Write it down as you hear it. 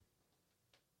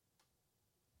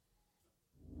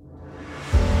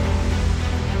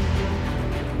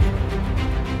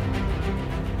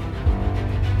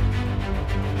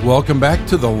Welcome back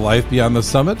to the Life Beyond the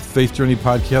Summit Faith Journey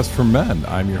podcast for men.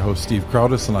 I'm your host, Steve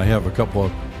Crowdis, and I have a couple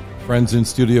of friends in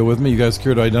studio with me. You guys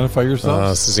care to identify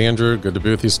yourselves? This is Andrew. Good to be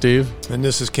with you, Steve. And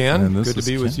this is Ken. Good to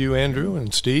be Ken. with you, Andrew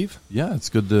and Steve. Yeah, it's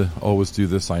good to always do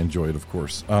this. I enjoy it, of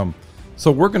course.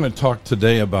 So we're going to talk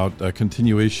today about a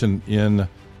continuation in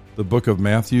the book of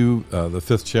Matthew, the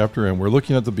 5th chapter, and we're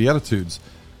looking at the Beatitudes.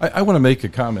 I want to make a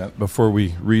comment before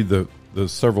we read the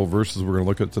several verses we're going to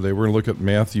look at today. We're going to look at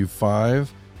Matthew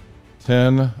 5,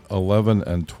 10, 11,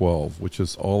 and 12, which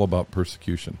is all about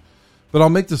persecution. But I'll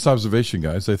make this observation,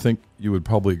 guys. I think you would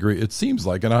probably agree. It seems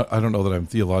like, and I don't know that I'm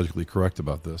theologically correct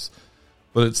about this,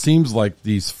 but it seems like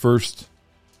these first,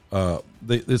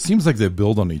 it seems like they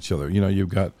build on each other. You know, you've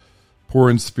got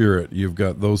poor in spirit, you've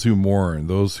got those who mourn,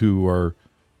 those who are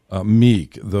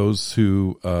meek, those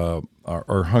who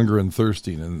are hunger and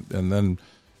thirsting, and then,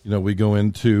 you know, we go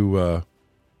into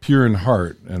pure in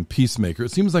heart and peacemaker. It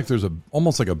seems like there's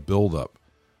almost like a buildup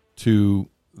to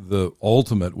the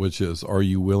ultimate, which is, are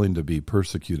you willing to be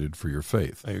persecuted for your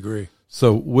faith? I agree.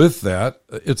 So with that,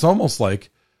 it's almost like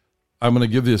I'm going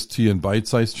to give this to you in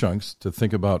bite-sized chunks to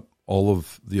think about all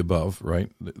of the above,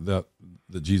 right? That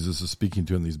Jesus is speaking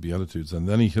to in these Beatitudes, and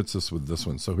then he hits us with this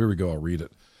one. So here we go. I'll read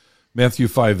it. Matthew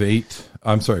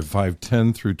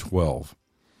 5:10 through 12.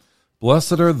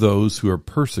 Blessed are those who are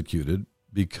persecuted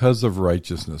because of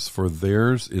righteousness, for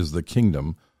theirs is the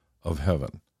kingdom of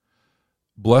heaven.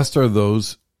 Blessed are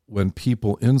those when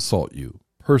people insult you,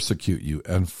 persecute you,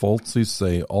 and falsely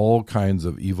say all kinds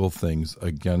of evil things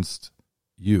against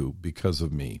you because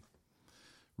of me.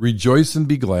 Rejoice and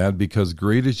be glad, because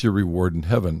great is your reward in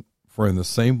heaven, for in the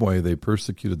same way they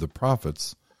persecuted the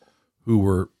prophets who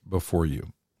were before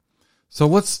you. So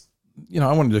let's,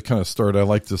 I wanted to kind of start, I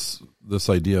like this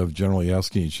idea of generally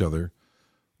asking each other,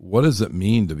 what does it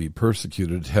mean to be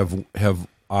persecuted? Have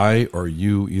I or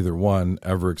you, either one,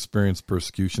 ever experienced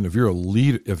persecution? If you're a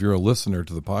listener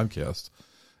to the podcast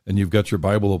and you've got your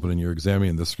Bible open and you're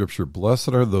examining the scripture,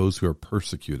 blessed are those who are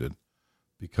persecuted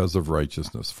because of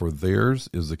righteousness, for theirs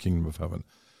is the kingdom of heaven.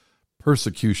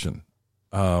 Persecution.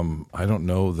 I don't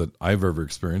know that I've ever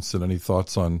experienced it. Any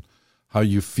thoughts on how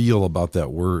you feel about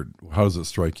that word? How does it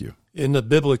strike you? In the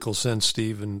biblical sense,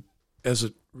 Steve, and as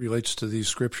it relates to these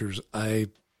scriptures, I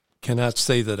cannot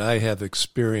say that I have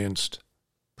experienced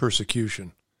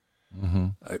persecution. Mm-hmm.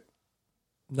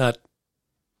 Not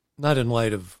in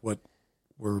light of what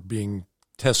we're being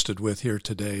tested with here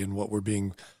today and what we're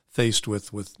being faced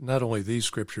with not only these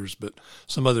scriptures, but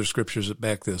some other scriptures that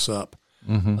back this up.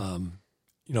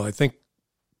 Mm-hmm. I think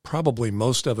probably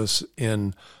most of us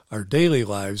in our daily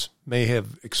lives may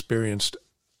have experienced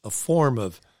a form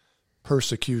of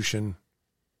persecution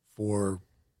for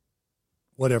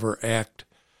whatever act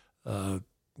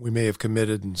we may have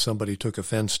committed and somebody took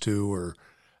offense to, or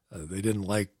they didn't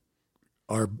like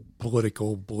our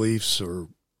political beliefs, or,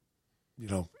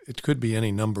 it could be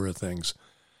any number of things.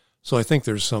 So I think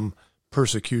there's some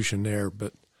persecution there,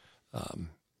 but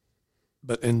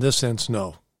in this sense,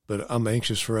 no. But I'm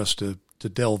anxious for us to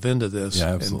delve into this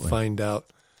and find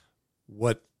out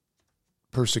what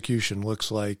persecution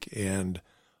looks like and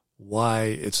why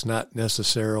it's not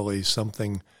necessarily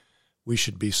something we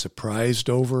should be surprised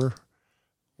over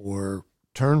or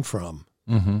turn from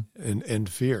and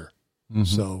fear. Mm-hmm.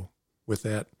 So with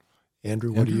that,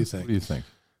 Andrew, what do you think? What do you think?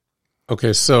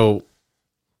 Okay, so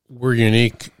we're a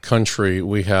unique country.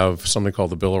 We have something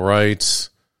called the Bill of Rights,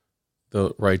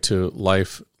 the right to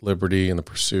life, liberty, and the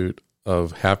pursuit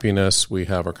of happiness. We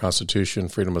have our Constitution,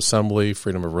 freedom of assembly,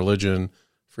 freedom of religion,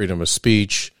 freedom of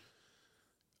speech.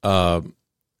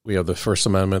 We have the First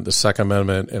Amendment, the Second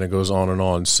Amendment, and it goes on and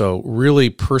on. So really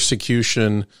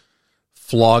persecution,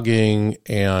 flogging,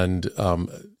 and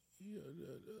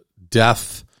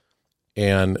death,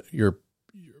 and your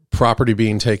property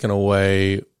being taken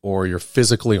away, or you're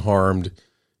physically harmed,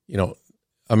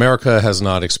 America has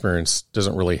not experienced,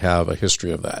 doesn't really have a history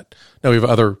of that. Now we have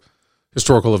other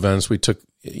historical events. We took,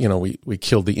 we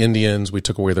killed the Indians, we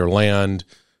took away their land,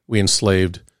 we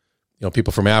enslaved,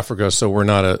 people from Africa. So we're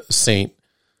not a saint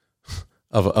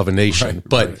of a nation. Right,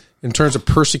 but right. In terms of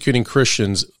persecuting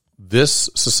Christians, this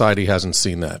society hasn't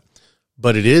seen that.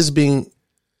 But it is being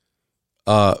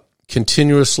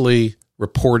continuously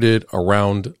reported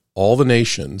around all the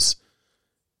nations,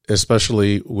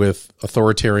 especially with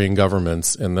authoritarian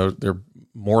governments, and they're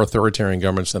more authoritarian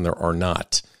governments than there are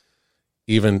not.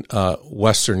 Even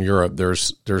Western Europe,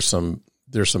 there's some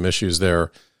issues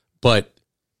there, but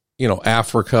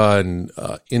Africa and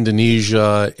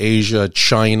Indonesia, Asia,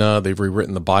 China, they've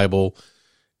rewritten the Bible.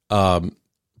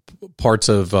 Parts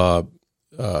of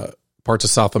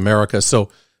South America.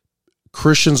 So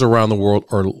Christians around the world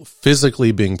are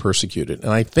physically being persecuted.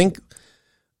 And I think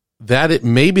that it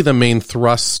may be the main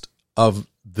thrust of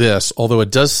this, although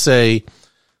it does say,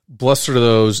 blessed are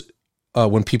those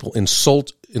when people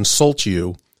insult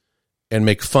you and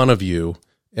make fun of you.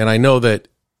 And I know that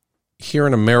here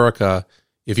in America,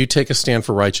 if you take a stand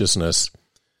for righteousness,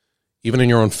 even in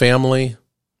your own family,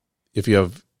 if you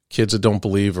have kids that don't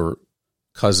believe, or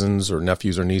cousins or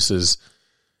nephews or nieces,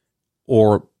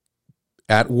 or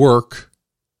at work,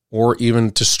 or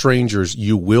even to strangers,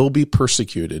 you will be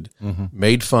persecuted,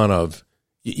 made fun of.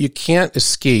 You can't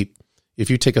escape if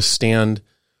you take a stand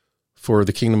for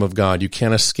the kingdom of God. You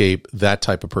can't escape that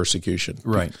type of persecution.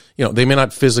 Right. You know, they may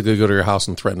not physically go to your house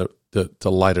and threaten to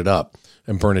light it up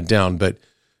and burn it down, but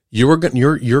you're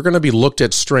going to be looked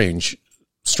at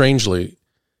strangely,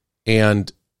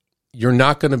 and you're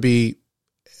not going to be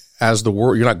as the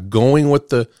world. You're not going with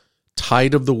the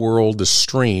tide of the world, the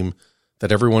stream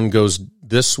that everyone goes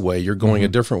this way. You're going a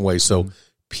different way. So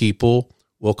people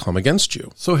will come against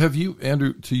you. So have you,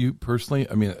 Andrew, to you personally,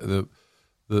 I mean,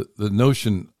 the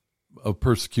notion of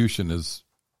persecution is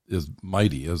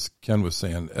mighty, as Ken was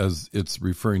saying, as it's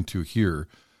referring to here.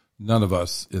 None of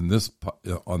us on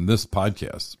this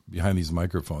podcast behind these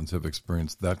microphones have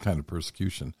experienced that kind of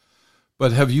persecution.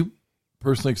 But have you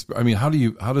personally, I mean, how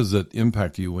does it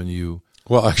impact you when you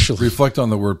reflect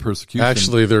on the word persecution?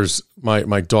 Actually, there's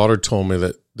my daughter told me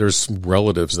that there's some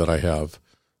relatives that I have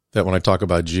that when I talk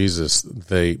about Jesus,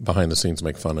 they behind the scenes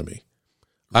make fun of me.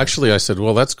 Actually, I said,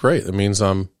 well, that's great. It means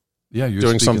I'm you're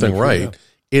doing something right.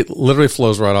 Yeah. It literally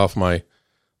flows right off my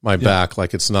back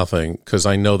like it's nothing, because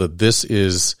I know that this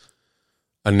is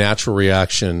a natural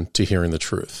reaction to hearing the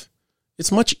truth.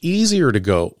 It's much easier to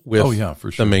go with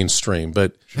the mainstream.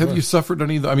 But have you suffered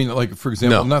any? I mean, like, for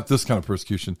example, not this kind of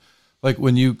persecution. Like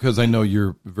when you, because I know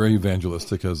you're very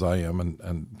evangelistic, as I am,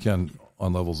 and Ken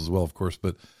on levels as well, of course.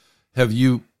 But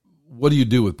what do you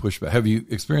do with pushback? Have you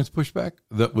experienced pushback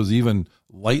that was even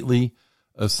lightly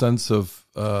a sense of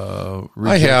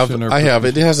rejection? I have.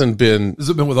 It hasn't been. Has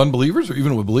it been with unbelievers or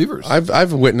even with believers?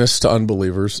 I've witnessed to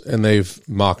unbelievers, and they've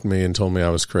mocked me and told me I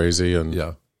was crazy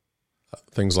and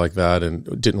things like that,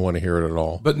 and didn't want to hear it at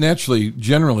all. But naturally,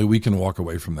 generally, we can walk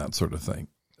away from that sort of thing.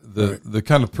 The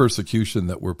kind of persecution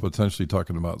that we're potentially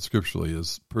talking about scripturally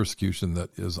is persecution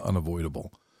that is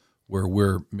unavoidable, where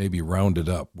we're maybe rounded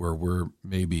up, where we're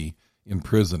maybe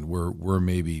imprisoned, where we're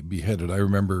maybe beheaded. I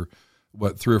remember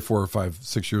 3 or 4 or 5,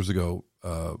 6 years ago,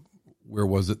 where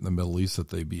was it in the Middle East that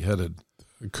they beheaded?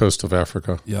 The coast of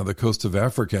Africa. Yeah, the coast of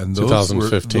Africa. And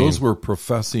 2015. Those were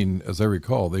professing, as I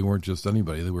recall, they weren't just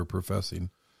anybody. They were professing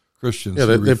Christians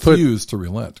who refused to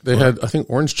relent. They had, I think,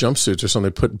 orange jumpsuits or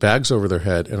something. They put bags over their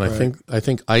head, and I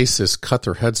think ISIS cut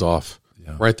their heads off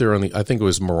right there on I think it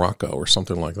was Morocco or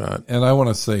something like that. And I want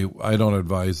to say, I don't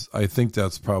advise. I think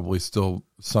that's probably still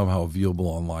somehow viewable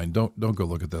online. Don't go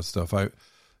look at that stuff.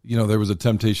 There was a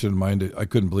temptation in mind. I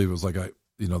couldn't believe it was like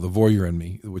the voyeur in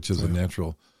me, which is a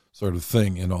natural sort of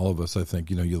thing in all of us. I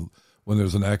think when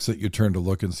there's an accident, you turn to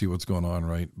look and see what's going on,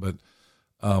 right? But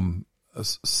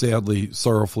sadly,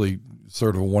 sorrowfully,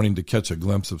 sort of wanting to catch a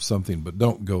glimpse of something, but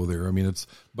don't go there. I mean,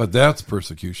 but that's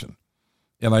persecution,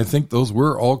 and I think those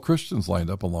were all Christians lined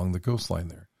up along the coastline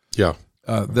there. Yeah,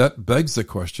 that begs the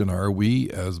question: are we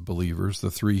as believers, the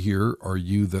three here, are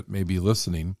you that may be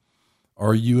listening?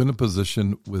 Are you in a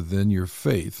position within your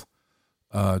faith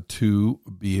to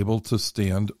be able to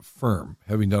stand firm?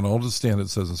 Having done all to stand, it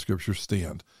says in Scripture,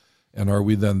 stand. And are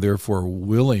we then therefore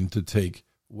willing to take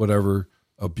whatever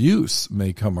abuse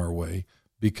may come our way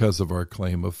because of our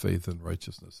claim of faith and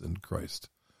righteousness in Christ?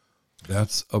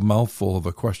 That's a mouthful of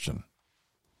a question.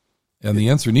 And the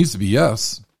answer needs to be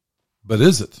yes, but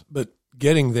is it? But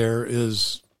getting there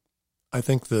is, I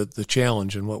think, the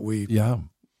challenge in what we... Yeah.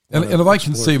 And if I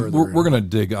can say, we're going to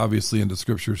dig, obviously, into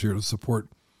scriptures here to support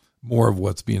more of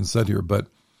what's being said here. But,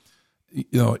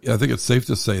 I think it's safe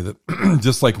to say that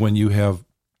just like when you're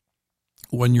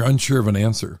unsure of an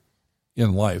answer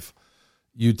in life,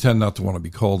 you tend not to want to be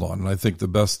called on. And I think the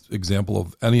best example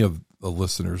of any of the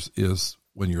listeners is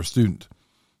when you're a student.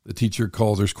 The teacher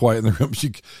calls, there's quiet in the room.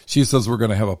 She says, we're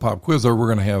going to have a pop quiz, or we're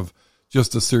going to have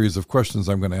just a series of questions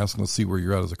I'm going to ask, and let's see where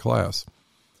you're at as a class.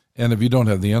 And if you don't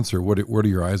have the answer, where do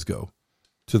your eyes go?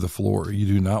 To the floor. You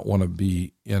do not want to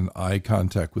be in eye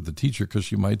contact with the teacher, because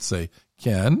she might say,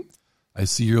 Ken, I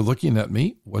see you're looking at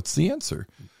me. What's the answer?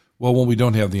 Well, when we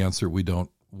don't have the answer, we don't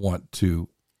want to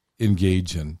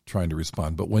engage in trying to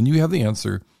respond. But when you have the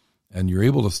answer and you're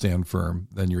able to stand firm,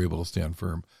 then you're able to stand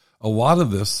firm. A lot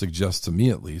of this suggests to me,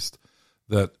 at least,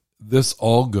 that this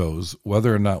all goes,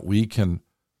 whether or not we can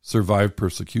survive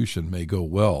persecution may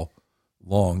go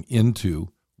long into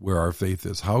where our faith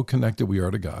is, how connected we are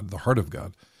to God, the heart of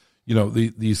God. You know,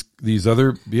 these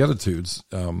other Beatitudes,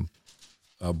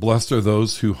 blessed are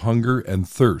those who hunger and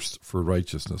thirst for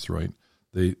righteousness, right?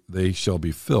 They shall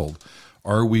be filled.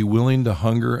 Are we willing to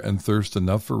hunger and thirst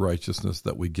enough for righteousness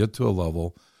that we get to a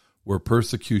level where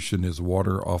persecution is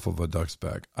water off of a duck's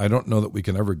back? I don't know that we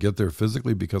can ever get there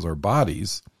physically because our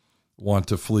bodies want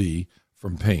to flee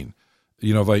from pain.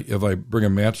 You know, if I bring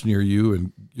a match near you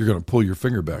and you're going to pull your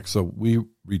finger back, so we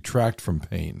retract from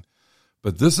pain.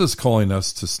 But this is calling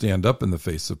us to stand up in the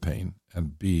face of pain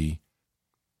and be.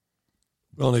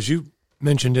 Well, and as you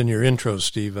mentioned in your intro,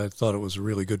 Steve, I thought it was a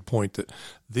really good point that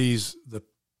the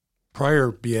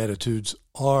prior Beatitudes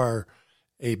are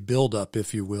a build-up,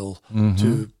 if you will,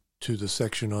 to the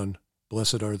section on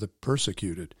blessed are the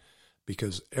persecuted,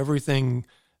 because everything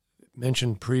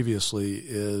mentioned previously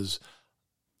is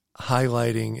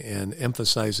highlighting and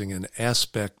emphasizing an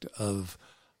aspect of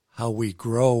how we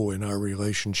grow in our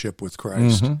relationship with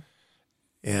Christ.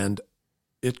 And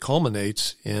it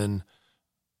culminates in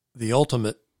the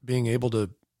ultimate being able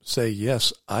to say,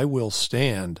 yes, I will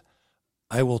stand.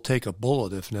 I will take a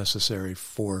bullet if necessary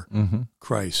for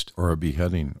Christ. Or a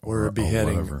beheading.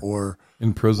 Or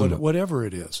imprisonment. Whatever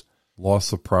it is.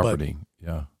 Loss of property.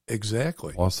 Yeah.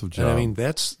 Exactly. Loss of job. And I mean,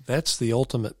 that's the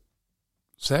ultimate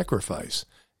sacrifice.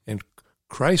 And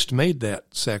Christ made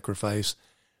that sacrifice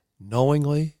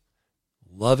knowingly,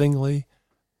 lovingly,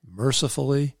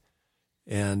 mercifully,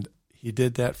 and he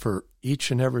did that for each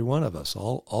and every one of us,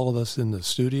 all of us in the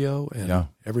studio and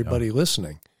everybody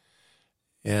listening.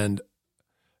 And,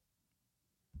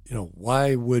 you know,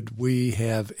 why would we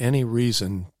have any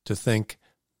reason to think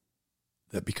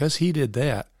that because he did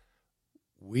that,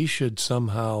 we should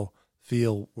somehow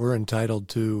feel we're entitled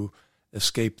to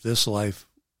escape this life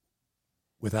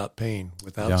without pain,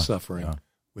 without suffering,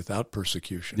 without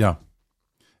persecution? Yeah.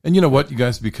 And you know what, you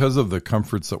guys, because of the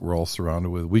comforts that we're all surrounded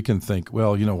with, we can think,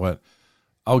 well, you know what,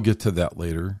 I'll get to that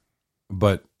later.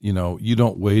 But, you know, you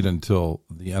don't wait until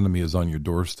the enemy is on your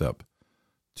doorstep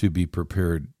to be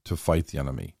prepared to fight the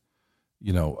enemy.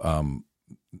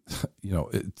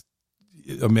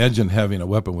 Imagine having a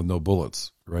weapon with no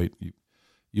bullets, right?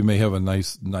 You may have a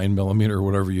nice 9mm or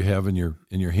whatever you have in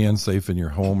your hand safe in your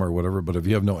home or whatever, but if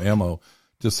you have no ammo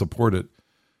to support it,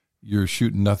 you're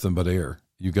shooting nothing but air.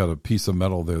 You got a piece of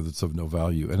metal there that's of no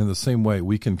value. And in the same way,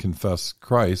 we can confess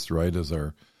Christ, right, as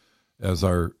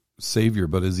our Savior,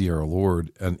 but is he our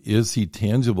Lord? And is he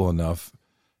tangible enough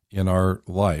in our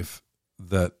life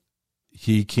that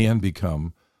he can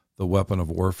become the weapon of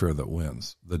warfare that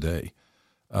wins the day?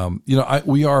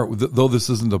 We are, though this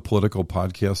isn't a political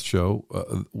podcast show,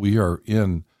 we are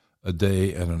in a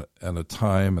day and a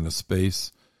time and a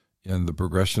space in the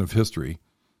progression of history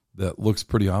that looks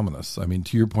pretty ominous. I mean,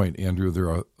 to your point, Andrew, there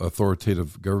are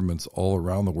authoritative governments all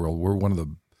around the world. We're one of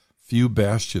the few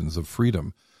bastions of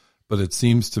freedom, but it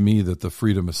seems to me that the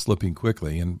freedom is slipping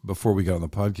quickly. And before we got on the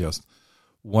podcast,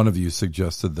 one of you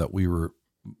suggested that we were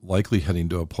likely heading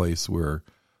to a place where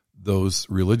those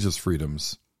religious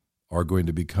freedoms are going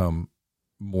to become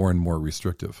more and more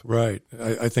restrictive. Right.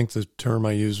 I think the term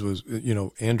I used was,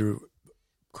 Andrew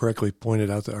correctly pointed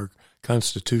out that our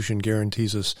Constitution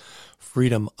guarantees us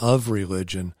freedom of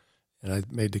religion. And I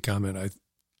made the comment,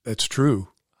 that's true.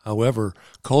 However,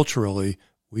 culturally,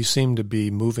 we seem to be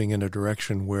moving in a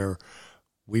direction where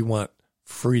we want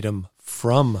freedom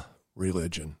from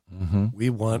religion. We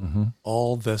want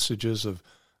all vestiges of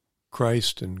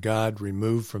Christ and God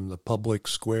removed from the public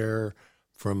square,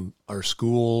 from our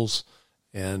schools.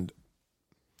 And,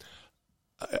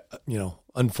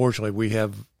 unfortunately, we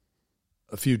have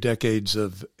a few decades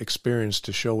of experience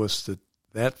to show us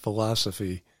that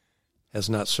philosophy has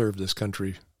not served this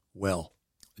country well.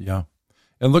 Yeah.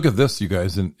 And look at this, you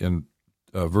guys, in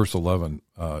verse 11,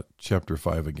 chapter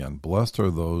 5 again. Blessed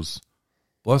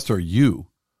are you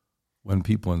when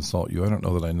people insult you. I don't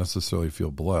know that I necessarily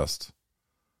feel blessed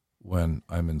when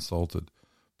I'm insulted.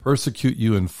 Persecute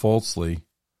you and falsely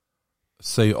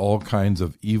say all kinds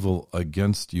of evil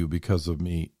against you because of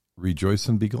me. Rejoice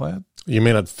and be glad. You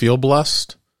may not feel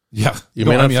blessed. Yeah. You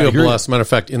may not feel blessed. Matter of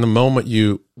fact, in the moment,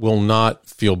 you will not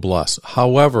feel blessed.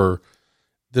 However,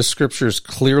 this scripture is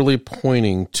clearly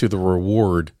pointing to the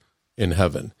reward in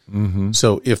heaven.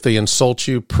 So if they insult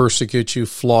you, persecute you,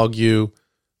 flog you,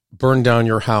 burn down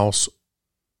your house,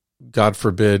 God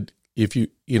forbid, if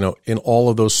in all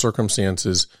of those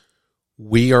circumstances,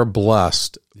 we are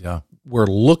blessed. Yeah. We're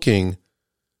looking,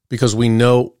 because we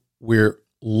know we're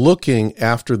looking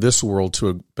after this world to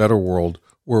a better world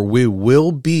where we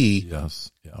will be. Yes.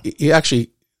 Yeah. It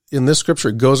actually, in this scripture,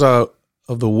 it goes out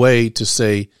of the way to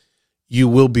say you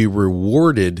will be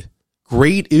rewarded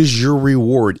great is your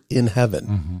reward in heaven.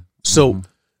 Mm-hmm. So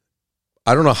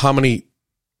I don't know how many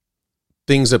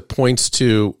things it points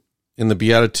to in the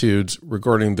Beatitudes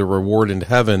regarding the reward in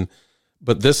heaven,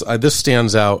 but this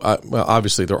stands out. Well,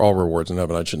 obviously, they're all rewards in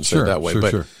heaven. I shouldn't say it that way.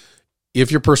 But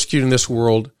if you're persecuted in this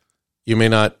world, you may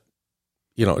not,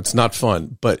 it's not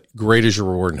fun, but great is your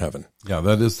reward in heaven. Yeah,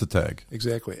 that is the tag.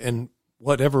 Exactly. And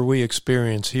whatever we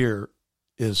experience here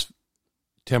is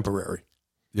temporary.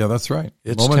 Yeah, that's right.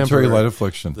 It's momentary temporary. light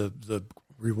affliction. The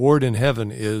reward in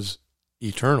heaven is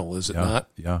eternal, is it not?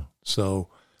 Yeah. So,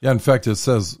 yeah, in fact, it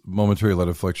says momentary light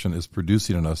affliction is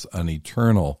producing in us an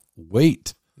eternal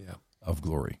weight of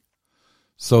glory.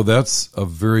 So that's a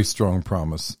very strong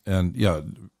promise. And yeah,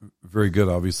 very good,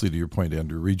 obviously, to your point,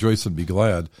 Andrew. Rejoice and be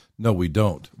glad. No, we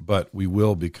don't, but we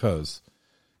will because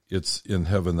it's in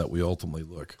heaven that we ultimately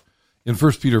look. In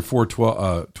 1 Peter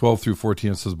 4:12 through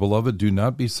 14, it says, Beloved, do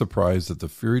not be surprised at the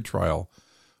fiery trial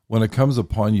when it comes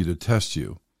upon you to test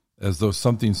you, as though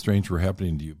something strange were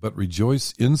happening to you, but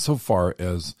rejoice insofar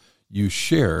as you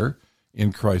share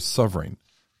in Christ's suffering,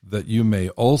 that you may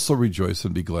also rejoice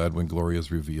and be glad when glory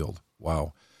is revealed.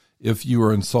 Wow. If you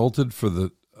are insulted for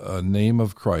the name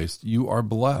of Christ, you are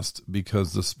blessed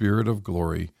because the Spirit of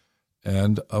glory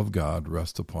and of God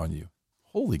rest upon you.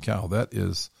 Holy cow, that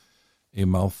is a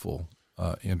mouthful.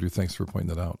 Andrew, thanks for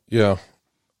pointing that out. Yeah.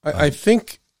 I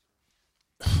think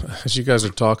as you guys are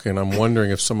talking, I'm wondering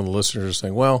if some of the listeners are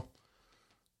saying, well,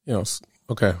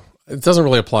 okay, it doesn't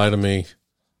really apply to me.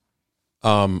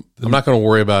 I'm not going to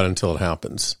worry about it until it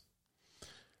happens.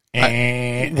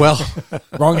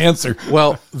 Wrong answer.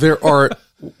 Well,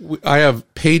 I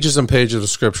have pages and pages of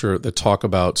scripture that talk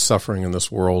about suffering in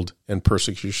this world and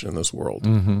persecution in this world.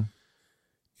 Mm-hmm.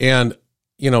 And,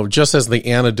 just as the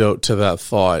antidote to that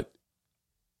thought,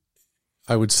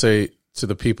 I would say to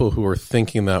the people who are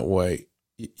thinking that way,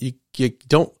 you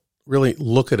don't really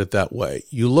look at it that way.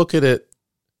 You look at it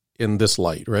in this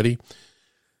light. Ready?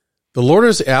 The Lord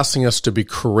is asking us to be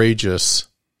courageous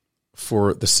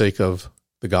for the sake of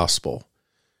the gospel.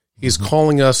 He's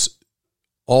calling us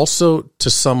also to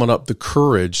summon up the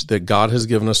courage that God has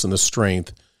given us and the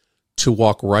strength to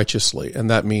walk righteously. And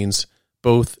that means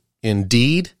both in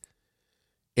deed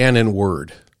and in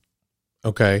word.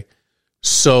 Okay?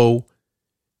 So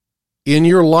in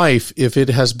your life, if it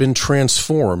has been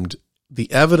transformed,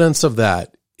 the evidence of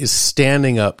that is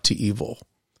standing up to evil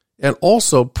and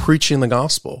also preaching the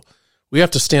gospel. We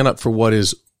have to stand up for what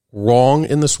is wrong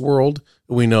in this world.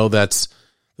 We know that's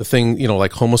the thing,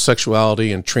 like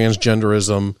homosexuality and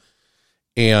transgenderism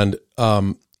and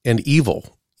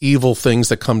evil things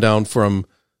that come down from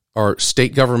our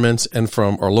state governments and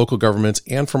from our local governments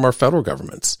and from our federal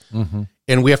governments. Mm-hmm.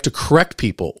 And we have to correct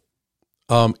people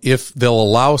if they'll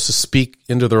allow us to speak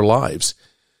into their lives.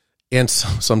 And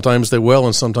sometimes they will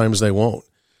and sometimes they won't.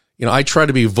 I try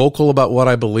to be vocal about what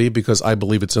I believe because I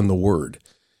believe it's in the Word.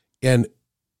 And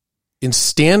in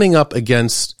standing up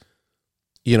against,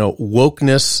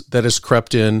 wokeness that has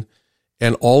crept in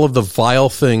and all of the vile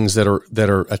things that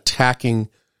are attacking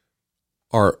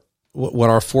what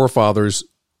our forefathers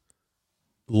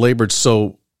labored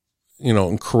so,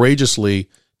 and courageously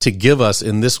to give us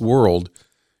in this world,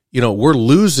 we're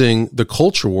losing the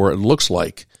culture war, it looks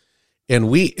like. And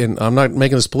I'm not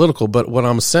making this political, but what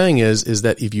I'm saying is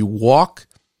that if you walk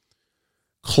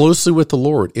closely with the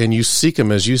Lord and you seek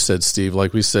Him, as you said, Steve,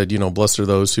 like we said, blessed are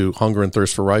those who hunger and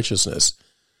thirst for righteousness.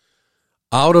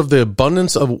 Out of the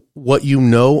abundance of what you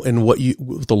know and what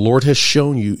the Lord has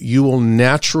shown you, you will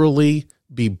naturally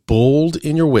be bold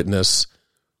in your witness,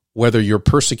 whether you're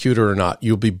persecuted or not.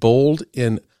 You'll be bold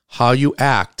in how you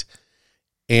act.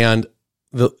 And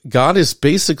God is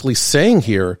basically saying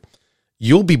here,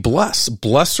 you'll be blessed.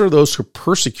 Blessed are those who are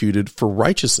persecuted for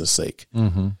righteousness' sake.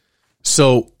 Mm-hmm.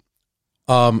 So,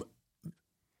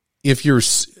 if you're,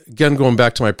 again, going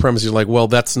back to my premise, you're like, well,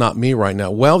 that's not me right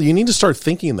now. Well, you need to start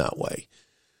thinking that way.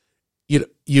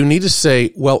 You need to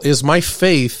say, well, is my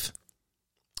faith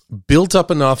built up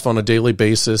enough on a daily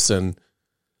basis? And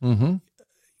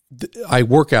I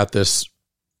work at this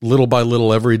little by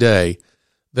little every day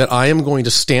that I am going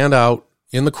to stand out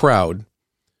in the crowd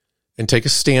and take a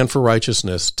stand for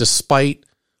righteousness despite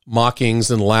mockings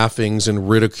and laughings and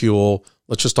ridicule.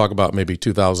 Let's just talk about maybe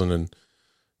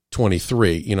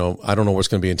 2023. I don't know what's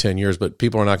going to be in 10 years, but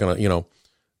people are not going to,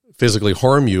 physically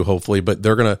harm you, hopefully, but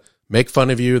they're going to make fun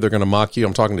of you. They're going to mock you.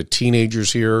 I'm talking to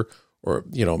teenagers here or,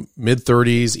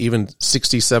 mid-30s, even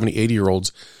 60, 70,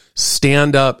 80-year-olds.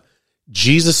 Stand up.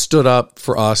 Jesus stood up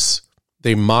for us.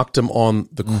 They mocked Him on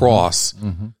the cross.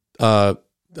 I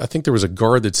think there was a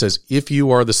guard that says, if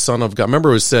you are the Son of God. Remember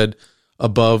it was said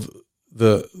above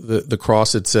the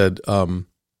cross, it said,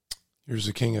 Here's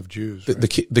the King of Jews.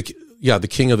 The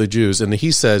King of the Jews. And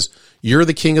he says, you're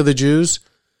the King of the Jews?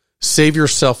 Save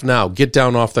yourself now. Get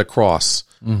down off that cross.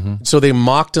 Mm-hmm. So they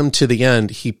mocked him to the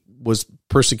end. He was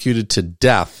persecuted to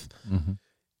death. Mm-hmm.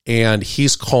 And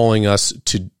he's calling us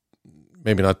to,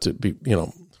 maybe not to be,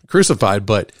 crucified,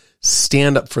 but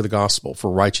stand up for the gospel,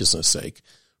 for righteousness' sake.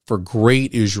 For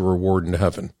great is your reward in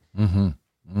heaven. Mm-hmm.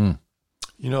 Mm.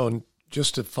 And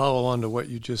just to follow on to what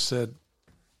you just said,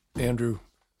 Andrew,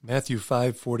 Matthew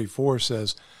 5:44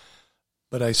 says,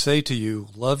 "But I say to you,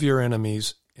 love your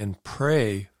enemies and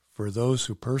pray for those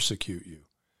who persecute you."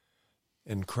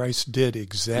 And Christ did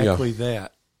exactly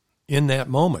that in that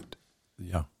moment.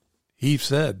 Yeah. He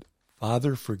said,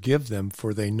 "Father, forgive them,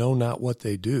 for they know not what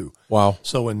they do." Wow.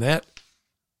 So in that,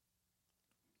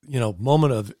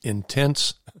 moment of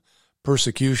intense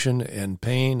persecution and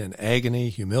pain and agony,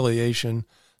 humiliation,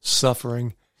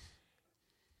 suffering,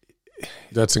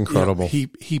 that's incredible.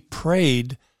 He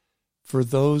prayed for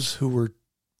those who were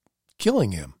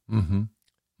killing him. Mm-hmm.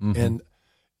 Mm-hmm. And,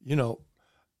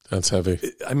 that's heavy.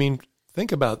 I mean,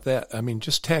 think about that. I mean,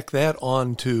 just tack that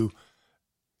on to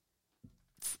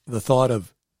the thought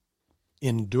of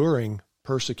enduring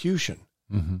persecution.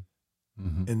 Mm-hmm.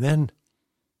 Mm-hmm. And then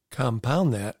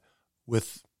compound that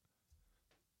with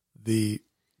the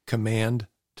command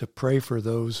to pray for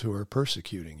those who are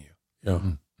persecuting you. Yeah.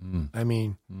 Mm-hmm. I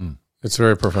mean, it's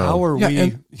very profound. How are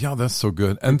we? That's so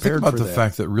good. And think about the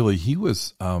fact that really he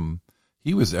was on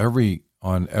every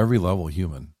level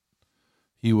human.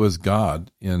 He was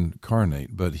God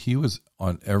incarnate, but he was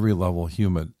on every level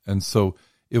human. And so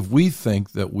if we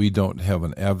think that we don't have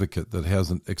an advocate that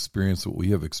hasn't experienced what we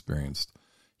have experienced,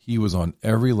 he was on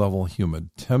every level human,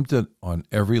 tempted on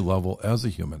every level as a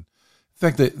human. In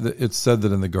fact, it's said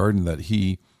that in the garden that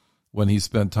when he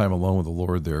spent time alone with the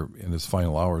Lord there in his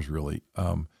final hours, really,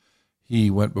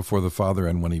 he went before the Father,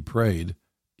 and when he prayed,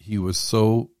 he was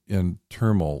so in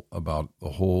turmoil about the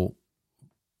whole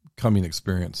coming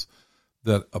experience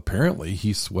that apparently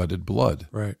he sweated blood.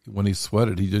 Right. When he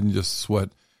sweated, he didn't just sweat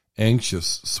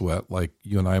anxious sweat like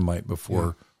you and I might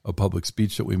before a public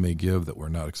speech that we may give that we're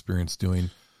not experienced doing.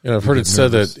 I've heard it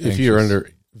said that if you're under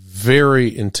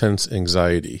very intense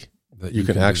anxiety, that you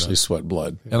can actually sweat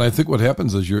blood. And I think what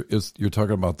happens is you're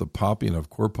talking about the popping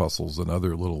of corpuscles and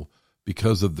other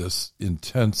because of this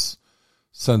intense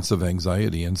sense of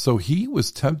anxiety. And so he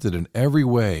was tempted in every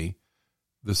way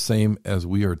the same as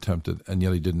we are tempted, and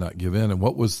yet he did not give in. And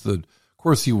what was of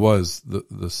course he was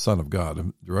the Son of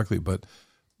God directly, but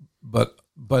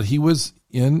he was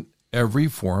in every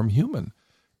form human.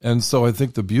 And so I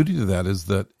think the beauty to that is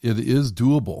that it is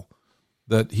doable,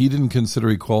 that he didn't consider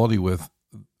equality with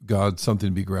God something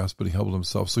to be grasped, but he humbled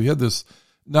himself. So he had this,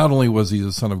 not only was he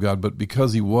the Son of God, but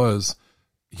because he was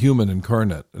human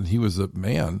incarnate and he was a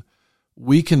man,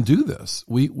 we can do this.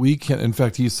 We can, in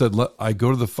fact, he said, I go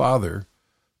to the Father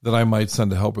that I might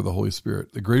send a helper, the Holy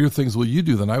Spirit. The greater things will you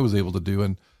do than I was able to do.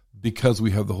 And because we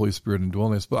have the Holy Spirit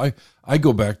indwelling us. But I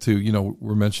go back to,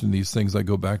 we're mentioning these things. I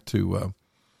go back to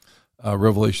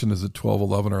Revelation, is it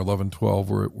 12:11 or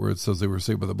 11:12, where it says they were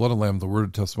saved by the blood of the Lamb, the word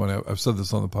of testimony. I've said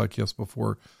this on the podcast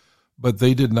before, but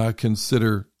they did not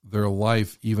consider their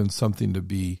life even something to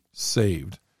be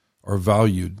saved or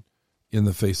valued in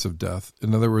the face of death.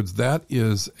 In other words, that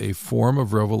is a form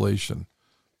of revelation,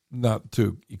 not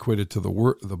to equate it to the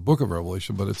book of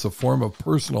Revelation, but it's a form of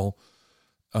personal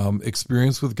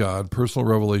experience with God, personal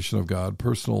revelation of God,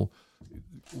 personal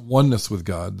oneness with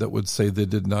God that would say they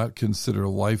did not consider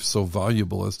life so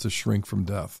valuable as to shrink from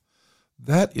death.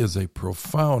 That is a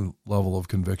profound level of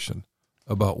conviction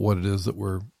about what it is that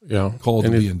we're called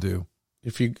to be and do.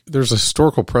 There's a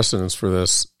historical precedence for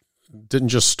this. It didn't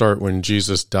just start when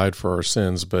Jesus died for our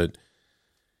sins, but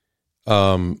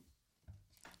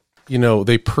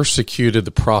they persecuted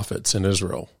the prophets in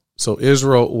Israel. So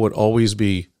Israel would always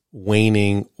be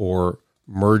waning or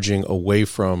merging away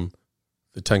from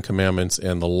the Ten Commandments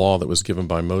and the law that was given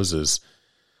by Moses.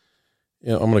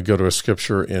 I'm going to go to a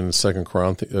scripture in 2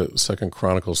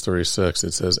 Chronicles 36.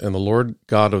 It says, "And the Lord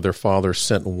God of their fathers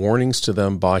sent warnings to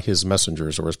them by his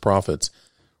messengers," or his prophets,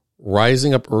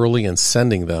 "rising up early and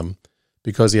sending them,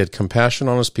 because he had compassion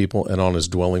on his people and on his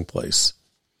dwelling place.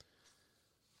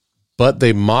 But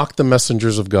they mocked the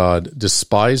messengers of God,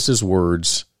 despised his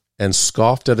words, and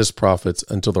scoffed at his prophets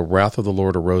until the wrath of the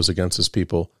Lord arose against his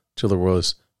people, till there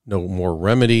was no more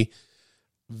remedy."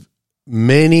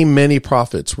 Many, many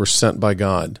prophets were sent by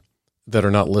God that are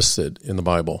not listed in the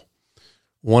Bible,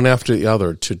 one after the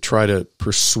other, to try to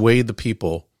persuade the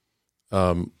people.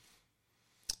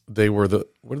 They were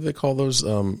what do they call those?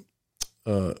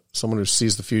 Someone who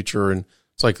sees the future, and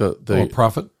it's like the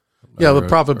prophet? Yeah, the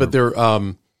prophet, but they're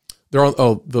They're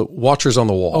on the watchers on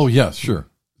the wall. Oh, yes, sure.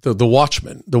 The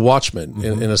watchmen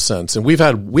in a sense. And we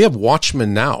have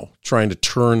watchmen now trying to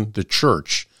turn the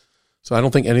church. So I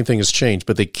don't think anything has changed,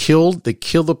 but they killed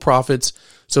the prophets.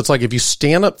 So it's like if you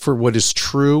stand up for what is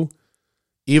true,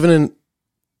 even in,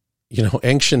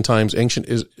 ancient times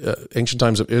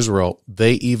of Israel,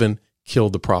 they even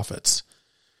killed the prophets.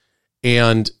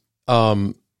 And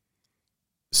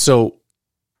so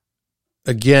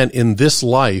again, in this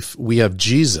life, we have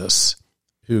Jesus,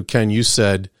 who, Ken, you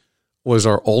said was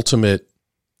our ultimate,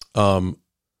 who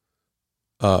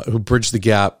bridged the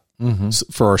gap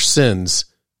for our sins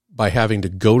by having to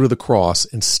go to the cross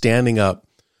and standing up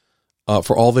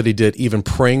for all that he did, even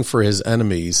praying for his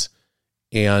enemies.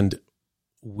 And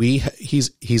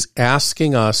he's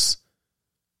asking us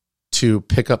to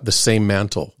pick up the same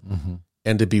mantle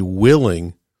and to be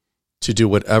willing to do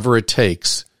whatever it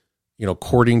takes,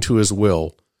 according to his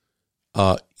will,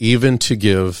 even to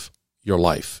give your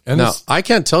life. And now, I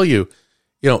can't tell you,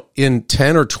 in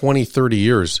 10 or 20, 30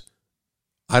 years,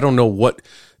 I don't know what,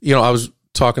 I was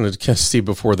talking to Ken Steve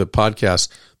before the podcast,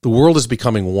 the world is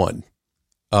becoming one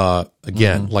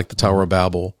again, like the Tower of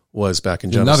Babel was back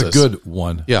in Genesis. Not a good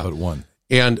one, but one.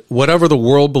 And whatever the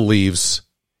world believes,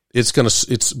 it's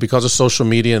because of social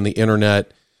media and the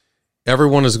internet,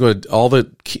 everyone is good. All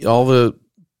the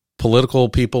political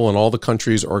people in all the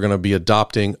countries are going to be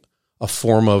adopting a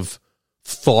form of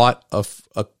thought, of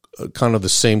a kind of the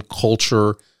same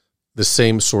culture, the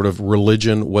same sort of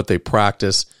religion, what they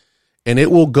practice, and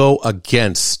it will go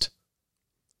against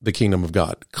the kingdom of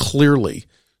God, clearly.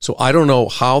 So I don't know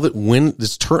how when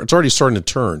it's already starting to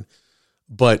turn,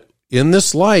 but in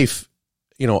this life,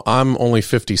 I'm only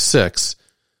 56.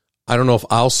 I don't know if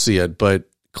I'll see it, but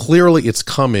clearly it's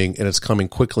coming, and it's coming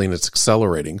quickly, and it's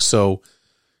accelerating. So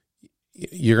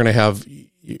you're going to have,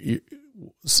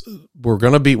 we're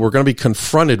going to be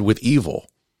confronted with evil.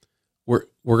 We're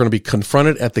going to be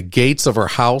confronted at the gates of our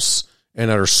house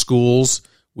and at our schools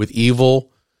with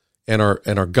evil and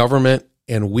our government.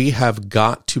 And we have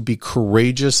got to be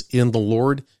courageous in the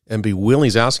Lord and be willing.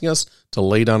 He's asking us to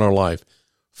lay down our life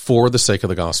for the sake of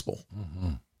the gospel.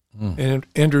 And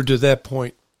Andrew, to that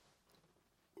point,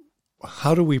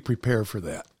 how do we prepare for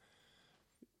that?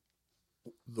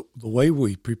 The way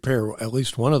we prepare, at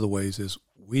least one of the ways, is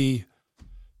we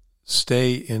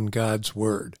stay in God's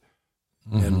word.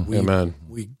 And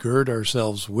we gird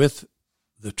ourselves with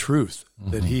the truth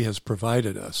that he has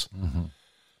provided us.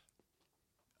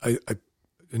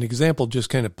 An example just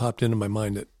kind of popped into my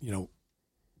mind that,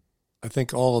 I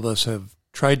think all of us have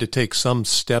tried to take some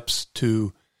steps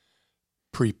to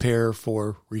prepare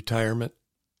for retirement.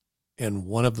 And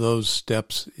one of those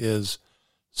steps is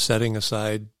setting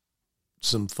aside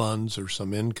some funds or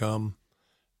some income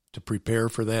to prepare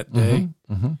for that day.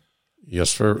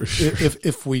 Yes, sir.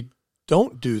 If we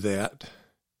don't do that,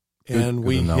 and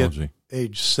we hit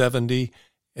age 70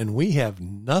 and we have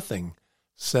nothing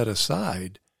set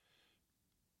aside,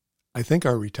 I think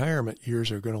our retirement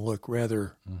years are going to look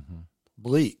rather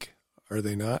bleak, are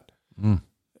they not?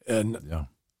 And,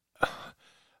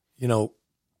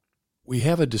 we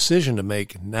have a decision to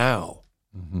make now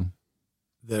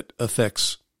that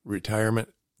affects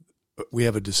retirement. We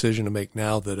have a decision to make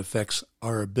now that affects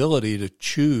our ability to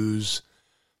choose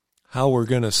how we're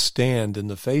going to stand in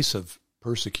the face of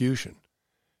persecution.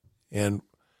 And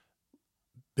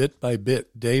bit by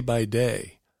bit, day by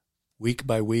day, week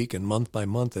by week, and month by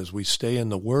month, as we stay in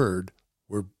the Word,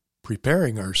 we're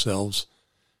preparing ourselves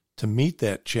to meet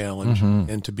that challenge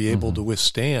and to be able to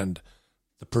withstand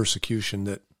the persecution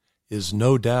that is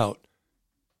no doubt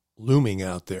looming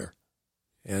out there.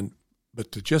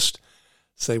 But to just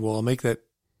say, well, I'll make that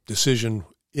decision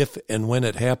if and when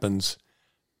it happens,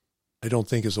 I don't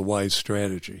think is a wise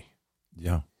strategy.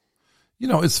 Yeah.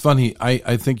 It's funny.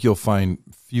 I think you'll find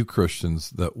few Christians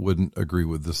that wouldn't agree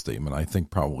with this statement. I think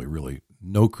probably really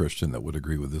no Christian that would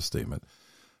agree with this statement.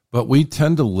 But we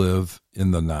tend to live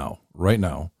in the now, right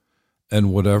now,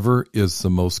 and whatever is the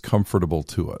most comfortable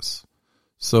to us.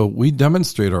 So we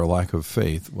demonstrate our lack of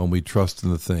faith when we trust in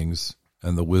the things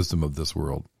and the wisdom of this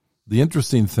world. The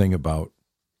interesting thing about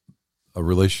a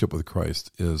relationship with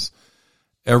Christ is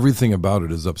everything about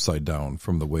it is upside down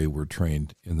from the way we're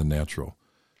trained in the natural.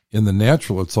 In the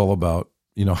natural, it's all about,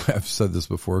 I've said this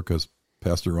before because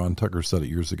Pastor Ron Tucker said it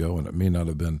years ago, and it may not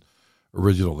have been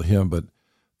original to him, but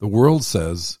the world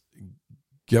says,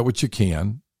 get what you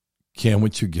can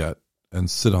what you get, and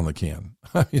sit on the can.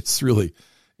 It's really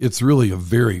a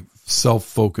very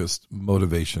self-focused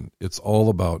motivation. It's all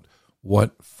about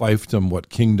what fiefdom, what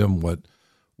kingdom, what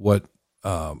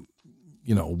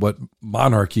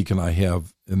monarchy can I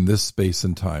have in this space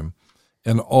and time.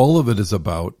 And all of it is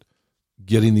about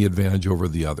getting the advantage over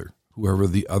the other, whoever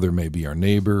the other may be, our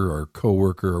neighbor, our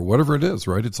coworker, or whatever it is,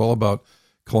 right? It's all about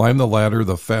climb the ladder,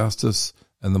 the fastest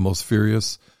and the most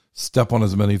furious, step on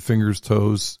as many fingers,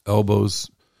 toes, elbows,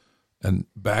 and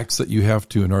backs that you have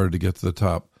to in order to get to the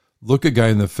top. Look a guy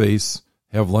in the face,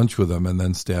 have lunch with him, and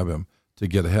then stab him to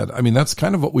get ahead. I mean, that's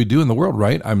kind of what we do in the world,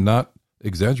 right? I'm not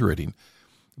exaggerating.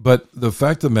 But the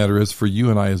fact of the matter is, for you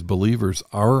and I as believers,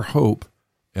 our hope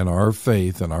and our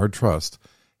faith and our trust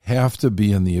have to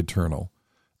be in the eternal.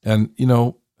 And, you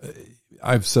know,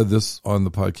 I've said this on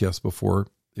the podcast before.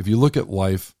 If you look at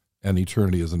life and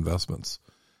eternity as investments,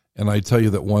 and I tell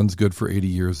you that one's good for 80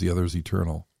 years, the other's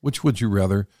eternal, which would you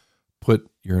rather put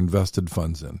your invested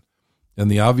funds in? And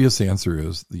the obvious answer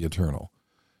is the eternal.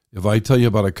 If I tell you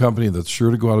about a company that's sure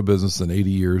to go out of business in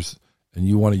 80 years, and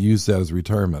you want to use that as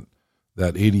retirement,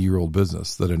 that 80-year-old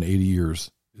business that in 80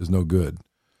 years is no good,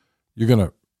 you're going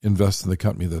to invest in the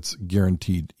company that's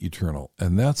guaranteed eternal.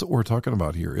 And that's what we're talking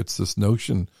about here. It's this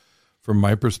notion, from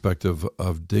my perspective,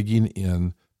 of digging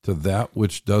in to that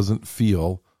which doesn't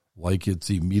feel like it's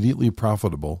immediately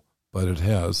profitable, but it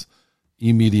has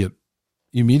immediate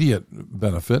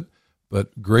benefit,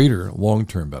 but greater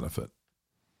long-term benefit.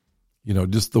 You know,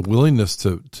 just the willingness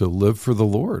to live for the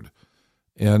Lord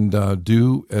and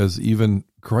do as even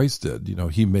Christ did. You know,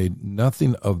 he made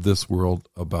nothing of this world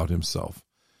about himself.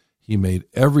 He made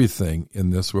everything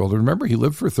in this world. And remember, he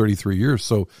lived for 33 years.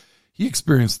 So he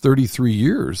experienced 33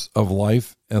 years of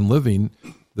life and living,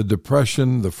 the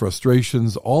depression, the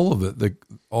frustrations, all of it,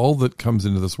 all that comes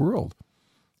into this world.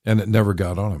 And it never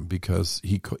got on him because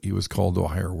he was called to a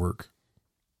higher work.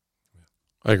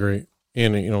 I agree.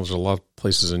 And, you know, there's a lot of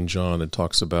places in John that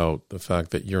talks about the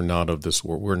fact that you're not of this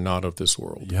world. We're not of this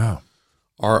world. Yeah.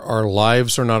 Our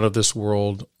lives are not of this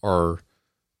world. We're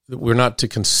not to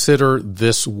consider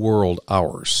this world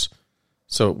ours.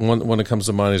 So one that comes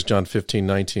to mind is John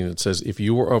 15:19. It says, if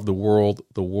you were of the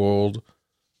world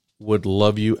would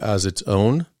love you as its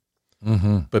own.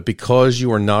 Mm-hmm. But because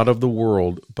you are not of the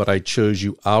world, but I chose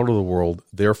you out of the world,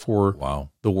 therefore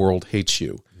the world hates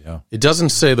you. Yeah. It doesn't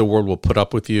say the world will put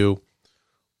up with you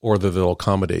or that they'll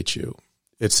accommodate you.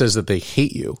 It says that they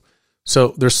hate you.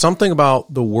 So there's something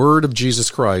about the word of Jesus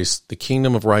Christ, the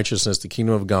kingdom of righteousness, the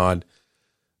kingdom of God,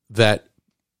 that,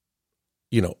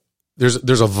 you know,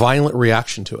 there's a violent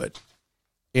reaction to it.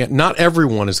 And not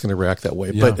everyone is going to react that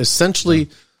way, but essentially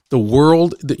the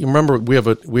world, you remember we have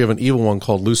an evil one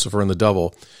called Lucifer and the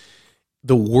devil.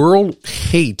 The world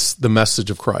hates the message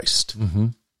of Christ. Mm-hmm.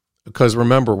 Because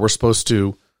remember, we're supposed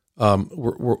to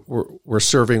we're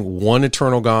serving one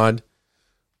eternal God.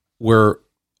 We're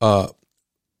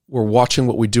watching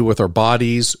what we do with our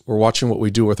bodies. We're watching what we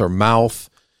do with our mouth.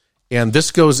 And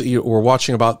this goes, we're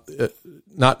watching about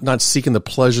not seeking the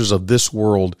pleasures of this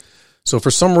world. So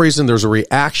for some reason, there's a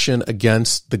reaction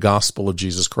against the gospel of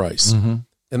Jesus Christ. Mm-hmm.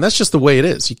 And that's just the way it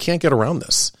is. You can't get around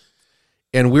this.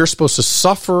 And we're supposed to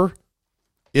suffer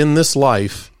in this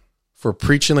life for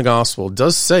preaching the gospel. It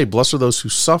does say, blessed are those who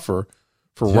suffer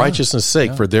for righteousness'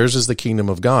 sake, for theirs is the kingdom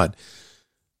of God.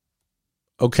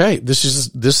 Okay, this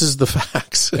is the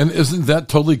facts. And isn't that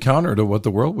totally counter to what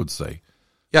the world would say?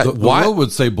 Yeah, the world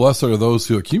would say, blessed are those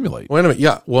who accumulate. Wait a minute.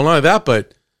 Yeah, well, not only that,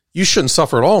 but you shouldn't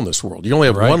suffer at all in this world. You only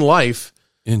have one life.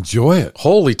 Enjoy it.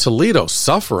 Holy Toledo,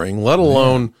 suffering, let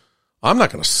alone, I'm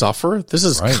not going to suffer. This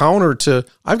is counter to,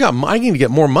 I need to get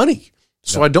more money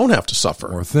so I don't have to suffer.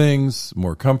 More things,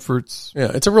 more comforts.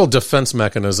 Yeah, it's a real defense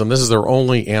mechanism. This is their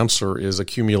only answer is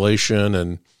accumulation.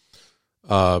 And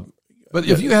but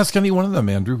if you ask any one of them,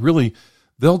 Andrew, really,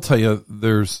 they'll tell you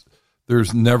there's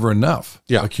never enough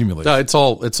accumulation. No, it's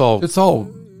all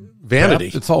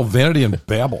vanity. It's all vanity and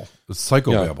babble. It's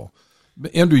psychobabble.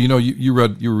 But Andrew, you know, you were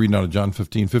reading out of John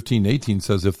 15:18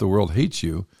 says, if the world hates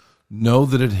you, know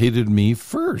that it hated me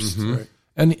first. Mm-hmm. Right.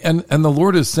 And the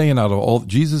Lord is saying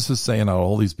Jesus is saying out of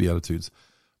all these Beatitudes,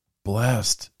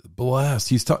 blessed.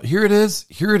 Here it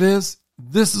is.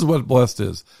 This is what blessed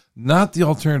is. Not the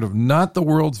alternative, not the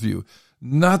world's view,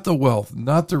 not the wealth,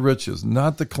 not the riches,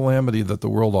 not the calamity that the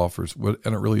world offers, and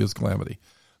it really is calamity.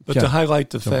 But to highlight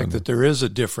the fact that there is a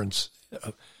difference,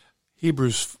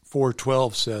 Hebrews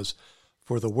 4:12 says,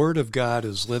 for the word of God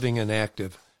is living and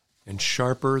active and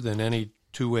sharper than any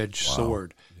two-edged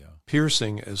sword,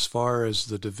 piercing as far as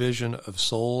the division of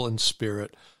soul and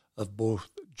spirit, of both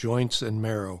joints and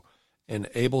marrow, and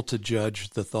able to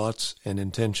judge the thoughts and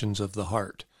intentions of the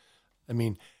heart. I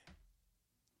mean,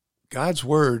 God's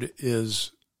word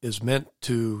is meant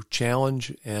to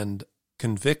challenge and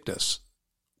convict us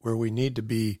where we need to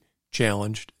be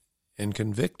challenged and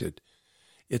convicted.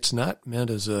 It's not meant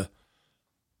as a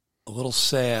little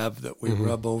salve that we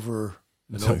rub over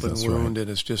an open That's wound, right. and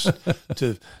it's just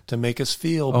to make us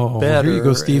feel Oh, better. here you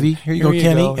go, Stevie. Here you go,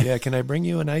 Kenny. Yeah, can I bring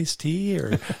you an iced tea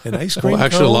or an ice cream? Well,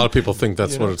 actually, a cone? lot of people think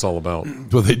that's what it's all about.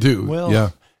 Well, they do. Well,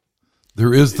 yeah.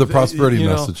 There is the prosperity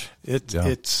message.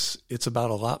 It's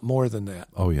about a lot more than that.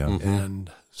 Oh, yeah. And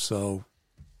so,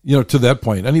 to that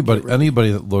point,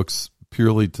 anybody that looks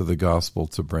purely to the gospel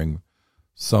to bring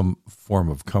some form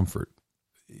of comfort,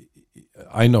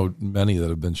 I know many that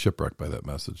have been shipwrecked by that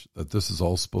message, that this is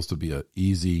all supposed to be a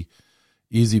easy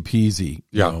peasy.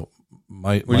 Yeah.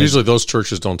 Usually those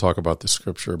churches don't talk about the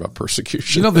scripture about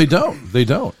persecution. They don't. They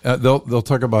don't. They'll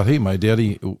talk about, hey, my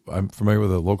daddy, I'm familiar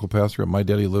with a local pastor, my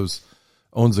daddy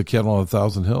owns a cattle on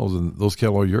 1,000 hills, and those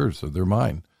cattle are yours, so they're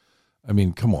mine. I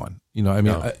mean, come on.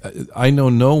 I know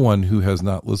no one who has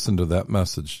not listened to that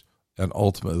message and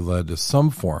ultimately led to some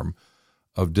form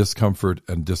of discomfort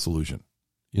and disillusion.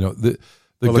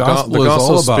 The gospel is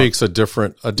all about, speaks a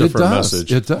different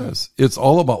message. It does. It's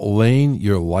all about laying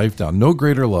your life down. No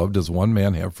greater love does one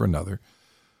man have for another,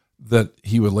 that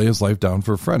he would lay his life down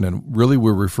for a friend. And really,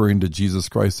 we're referring to Jesus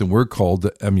Christ, and we're called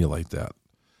to emulate that.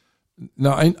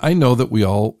 Now, I know that we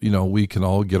all, we can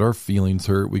all get our feelings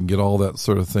hurt. We can get all that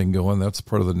sort of thing going. That's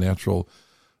part of the natural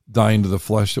dying to the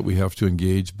flesh that we have to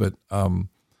engage. But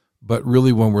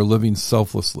really, when we're living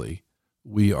selflessly,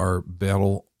 we are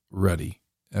battle ready.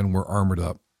 And we're armored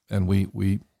up, and we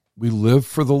live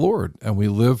for the Lord, and we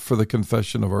live for the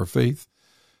confession of our faith,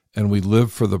 and we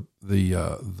live for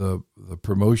the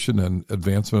promotion and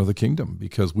advancement of the kingdom,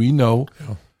 because we know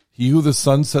he who the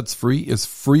Son sets free is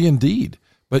free indeed.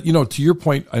 But to your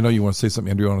point, I know you want to say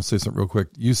something, Andrew. I want to say something real quick.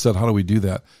 You said, how do we do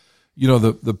that?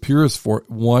 The purest for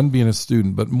one being a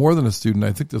student, but more than a student,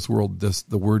 I think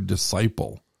the word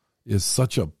disciple is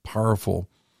such a powerful.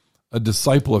 A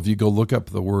disciple, if you go look up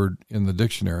the word in the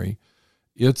dictionary,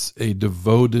 it's a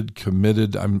devoted,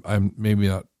 committed, I'm maybe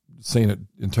not saying it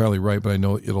entirely right, but I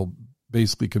know it'll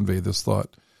basically convey this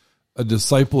thought. A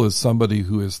disciple is somebody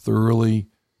who has thoroughly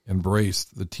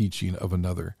embraced the teaching of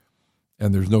another.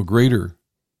 And there's no greater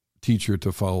teacher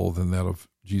to follow than that of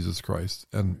Jesus Christ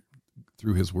and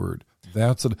through his word.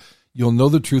 You'll know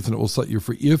the truth, and it will set you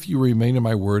free. If you remain in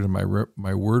my word, and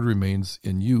my word remains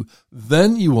in you,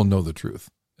 then you will know the truth,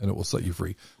 and it will set you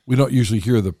free. We don't usually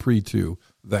hear the to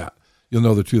that. You'll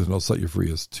know the truth and it'll set you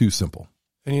free is too simple.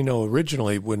 And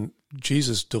originally when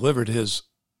Jesus delivered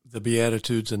the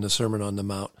Beatitudes and the Sermon on the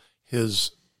Mount,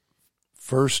 his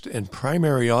first and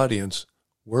primary audience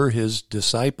were his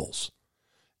disciples.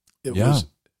 It was,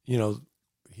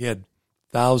 he had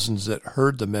thousands that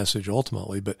heard the message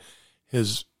ultimately, but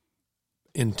his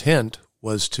intent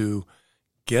was to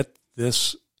get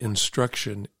this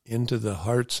instruction into the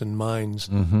hearts and minds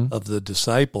of the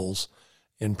disciples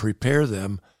and prepare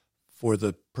them for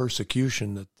the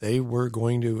persecution that they were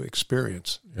going to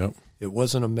experience. Yep. It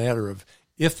wasn't a matter of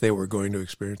if they were going to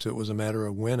experience it, it was a matter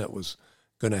of when it was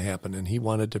going to happen, and he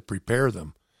wanted to prepare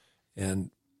them. And,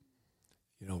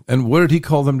 And what did he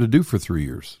call them to do for 3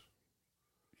 years?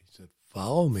 He said,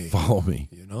 follow me. Follow me.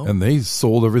 And they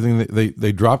sold everything.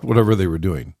 They dropped whatever they were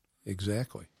doing.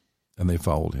 Exactly. And they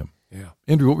followed him. Yeah.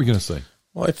 Andrew, what were you going to say?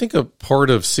 Well, I think a part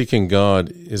of seeking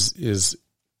God is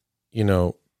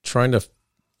trying to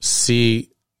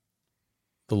see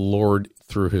the Lord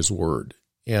through his word.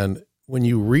 And when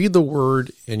you read the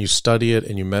word and you study it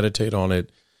and you meditate on it,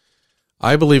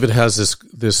 I believe it has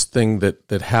this thing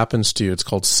that happens to you. It's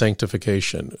called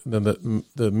sanctification.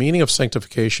 The meaning of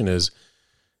sanctification is,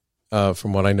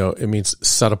 from what I know, it means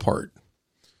set apart.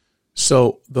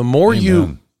 So the more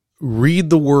you read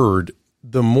the word,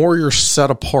 the more you're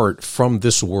set apart from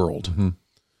this world. Mm-hmm.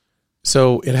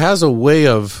 So it has a way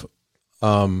of,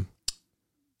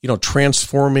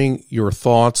 transforming your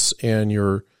thoughts and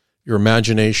your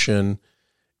imagination.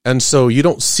 And so you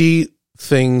don't see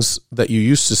things that you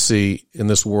used to see in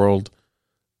this world.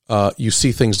 You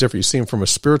see things different. You see them from a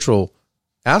spiritual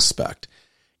aspect.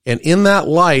 And in that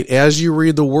light, as you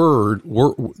read the word,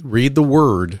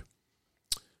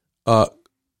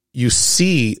 you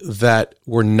see that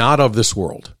we're not of this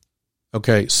world.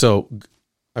 Okay, so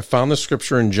I found the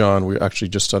scripture in John. We were actually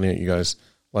just studying it, you guys,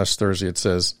 last Thursday. It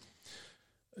says,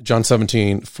 John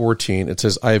 17:14, it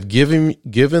says, I have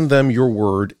given them your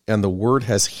word, and the word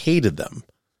has hated them,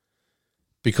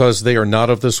 because they are not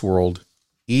of this world,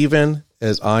 even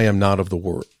as I am not of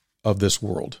this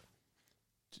world.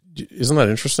 Isn't that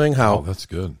interesting? How that's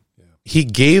good.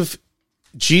 Yeah.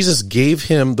 Jesus gave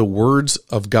him the words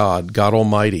of God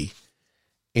Almighty,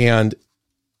 and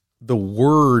the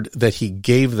word that he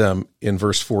gave them in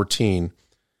verse 14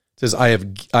 says, I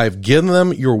have given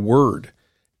them your word,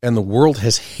 and the world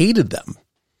has hated them,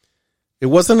 It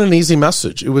wasn't an easy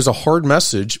message. It was a hard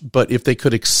message, but if they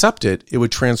could accept it, it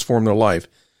would transform their life.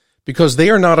 Because they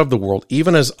are not of the world,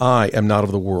 even as I am not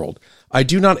of the world. I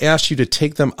do not ask you to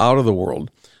take them out of the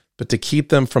world, but to keep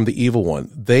them from the evil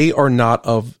one. They are not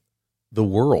of the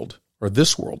world, or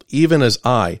this world, even as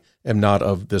I am not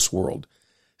of this world.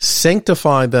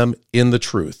 Sanctify them in the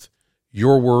truth.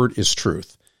 Your word is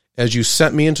truth. As you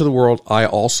sent me into the world, I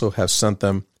also have sent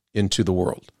them into the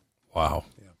world. Wow.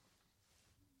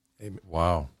 Yeah. Amen.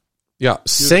 Wow. Yeah.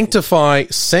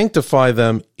 Sanctify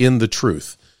them in the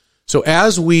truth. So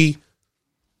as we,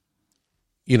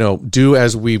 do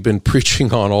as we've been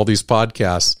preaching on all these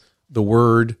podcasts, the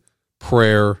word,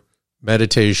 prayer,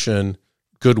 meditation,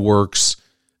 good works,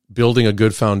 building a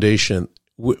good foundation,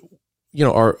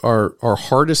 our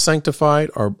heart is sanctified,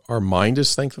 our mind is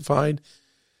sanctified,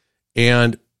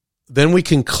 and then we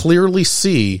can clearly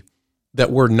see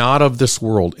that we're not of this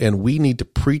world, and we need to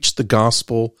preach the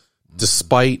gospel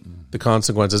despite the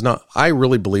consequences. Now, I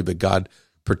really believe that God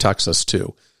protects us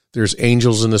too. There's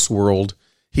angels in this world.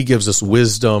 He gives us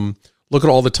wisdom. Look at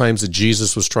all the times that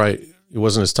Jesus was it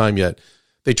wasn't his time yet.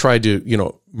 They tried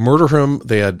to, murder him.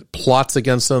 They had plots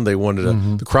against him. They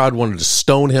wanted the crowd wanted to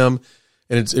stone him.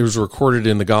 And it was recorded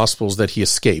in the Gospels that he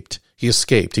escaped. He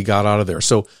got out of there.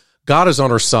 So God is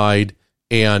on our side.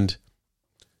 And,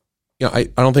 I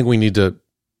don't think we need to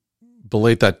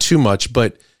belate that too much,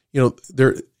 but,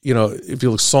 if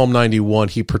you look Psalm 91,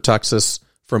 he protects us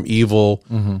from evil,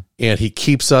 and he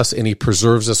keeps us and he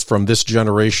preserves us from this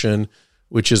generation,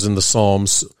 which is in the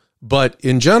Psalms. But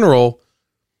in general,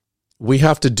 we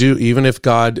have to do, even if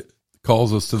God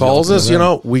calls us,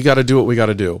 we got to do what we got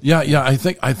to do. Yeah. I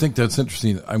think that's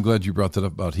interesting. I'm glad you brought that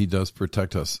up about he does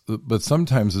protect us, but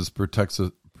sometimes his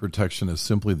protection is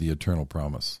simply the eternal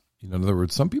promise. In other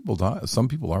words, some people die, some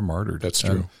people are martyred. That's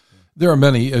true. And there are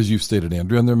many, as you've stated,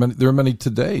 Andrew, and there are many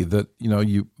today that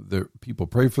people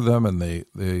pray for them and they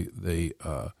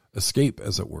escape,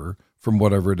 as it were, from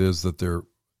whatever it is that they're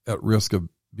at risk of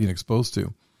being exposed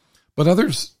to. But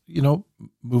others,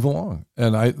 move along.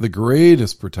 And the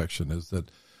greatest protection is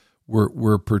that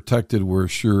we're protected, we're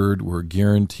assured, we're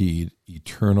guaranteed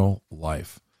eternal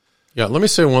life. Yeah, let me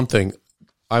say one thing.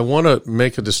 I want to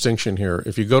make a distinction here.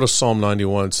 If you go to Psalm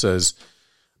 91, it says,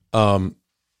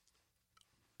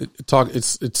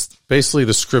 it's basically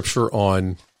the scripture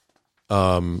on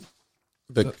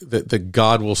that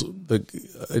God will.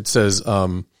 It says,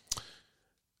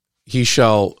 he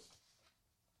shall.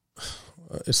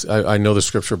 I know the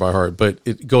scripture by heart, but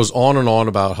it goes on and on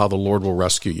about how the Lord will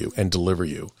rescue you and deliver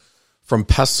you from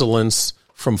pestilence,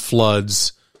 from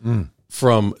floods,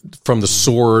 from the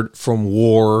sword, from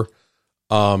war.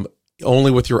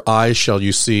 Only with your eyes shall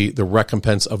you see the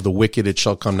recompense of the wicked; it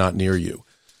shall come not near you.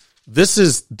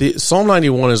 Psalm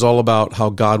 91 is all about how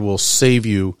God will save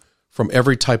you from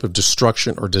every type of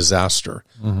destruction or disaster.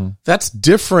 That's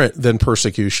different than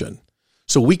persecution.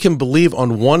 So we can believe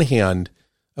on one hand,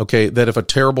 that if a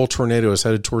terrible tornado is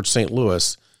headed towards St.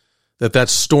 Louis, that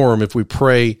storm, if we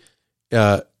pray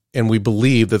and we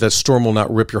believe that storm will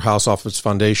not rip your house off its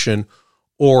foundation,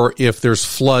 or if there's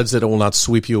floods that it will not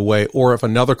sweep you away, or if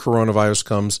another coronavirus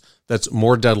comes that's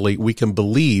more deadly, we can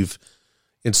believe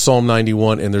in Psalm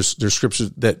 91, and there's scriptures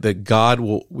that God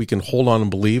we can hold on and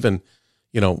believe, and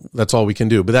that's all we can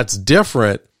do. But that's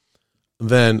different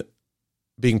than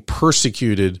being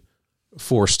persecuted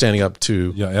for standing up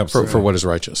for what is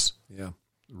righteous. Yeah.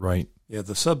 Right. Yeah,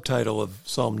 the subtitle of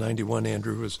Psalm 91,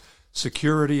 Andrew, is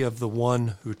Security of the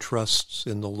One Who Trusts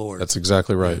in the Lord. That's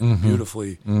exactly right. It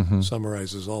beautifully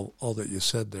summarizes all that you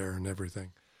said there and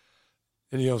everything.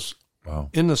 And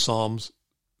in the Psalms,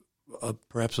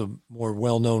 perhaps a more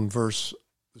well-known verse,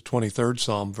 the 23rd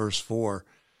Psalm, verse 4,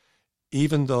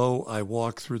 even though I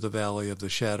walk through the valley of the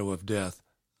shadow of death,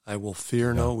 I will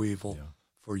fear no evil,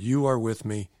 for you are with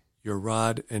me, your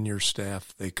rod and your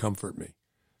staff, they comfort me.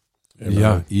 Amen.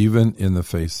 Yeah, even in the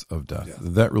face of death. Yeah.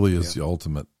 That really is the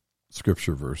ultimate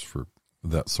scripture verse for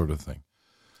that sort of thing.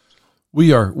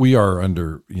 We are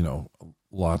under,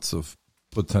 lots of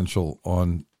potential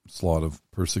onslaught of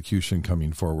persecution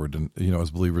coming forward. And,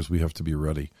 as believers, we have to be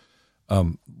ready.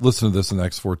 Listen to this in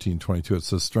Acts 14:22. It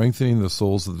says, strengthening the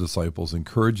souls of the disciples,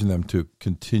 encouraging them to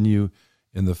continue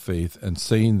in the faith, and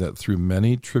saying that through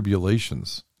many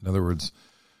tribulations, in other words,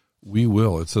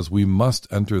 it says we must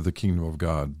enter the kingdom of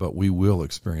God, but we will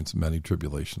experience many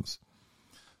tribulations.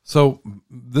 So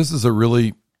this is a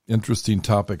really interesting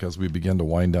topic as we begin to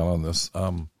wind down on this.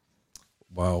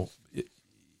 Wow.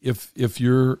 If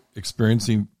you're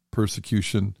experiencing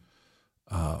persecution,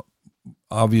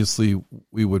 obviously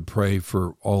we would pray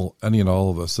for any and all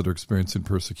of us that are experiencing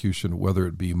persecution, whether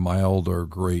it be mild or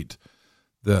great,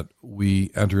 that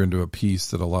we enter into a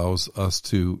peace that allows us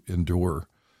to endure,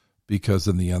 because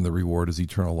in the end, the reward is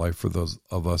eternal life for those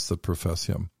of us that profess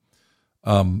him.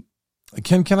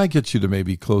 Ken, can I get you to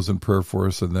maybe close in prayer for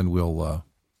us, and then we'll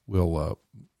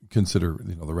consider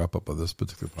the wrap up of this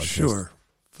particular podcast? Sure.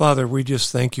 Father, we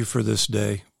just thank you for this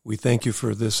day. We thank you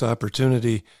for this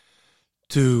opportunity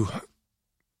to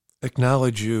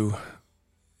acknowledge you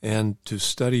and to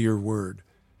study your word.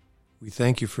 We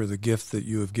thank you for the gift that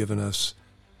you have given us,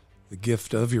 the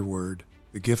gift of your word,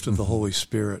 the gift of the Holy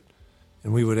Spirit.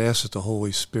 And we would ask that the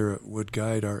Holy Spirit would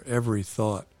guide our every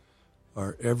thought,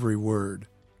 our every word,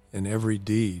 and every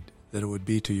deed, that it would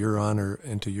be to your honor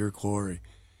and to your glory.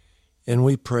 And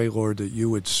we pray, Lord, that you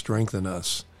would strengthen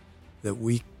us, that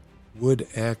we would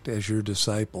act as your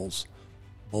disciples,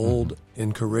 bold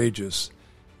and courageous.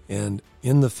 And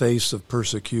in the face of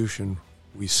persecution,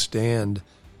 we stand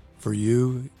for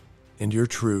you and your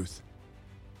truth.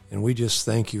 And we just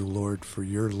thank you, Lord, for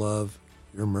your love,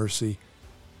 your mercy,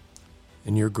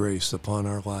 and your grace upon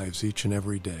our lives each and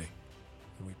every day.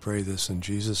 And we pray this in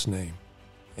Jesus' name.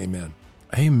 Amen.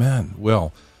 Amen.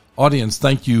 Well, audience,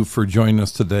 thank you for joining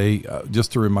us today.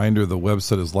 Just a reminder, the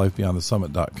website is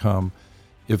lifebeyondthesummit.com.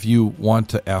 If you want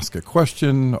to ask a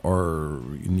question or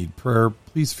you need prayer,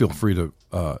 please feel free to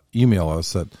email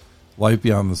us at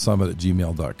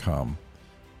lifebeyondthesummit@gmail.com.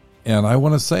 And I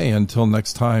want to say, until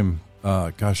next time,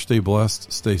 stay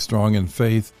blessed, stay strong in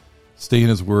faith, stay in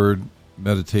his word,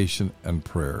 meditation, and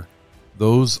prayer.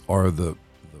 Those are the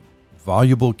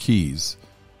valuable keys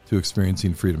to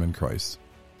experiencing freedom in Christ.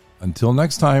 Until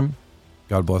next time,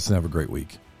 God bless and have a great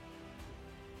week.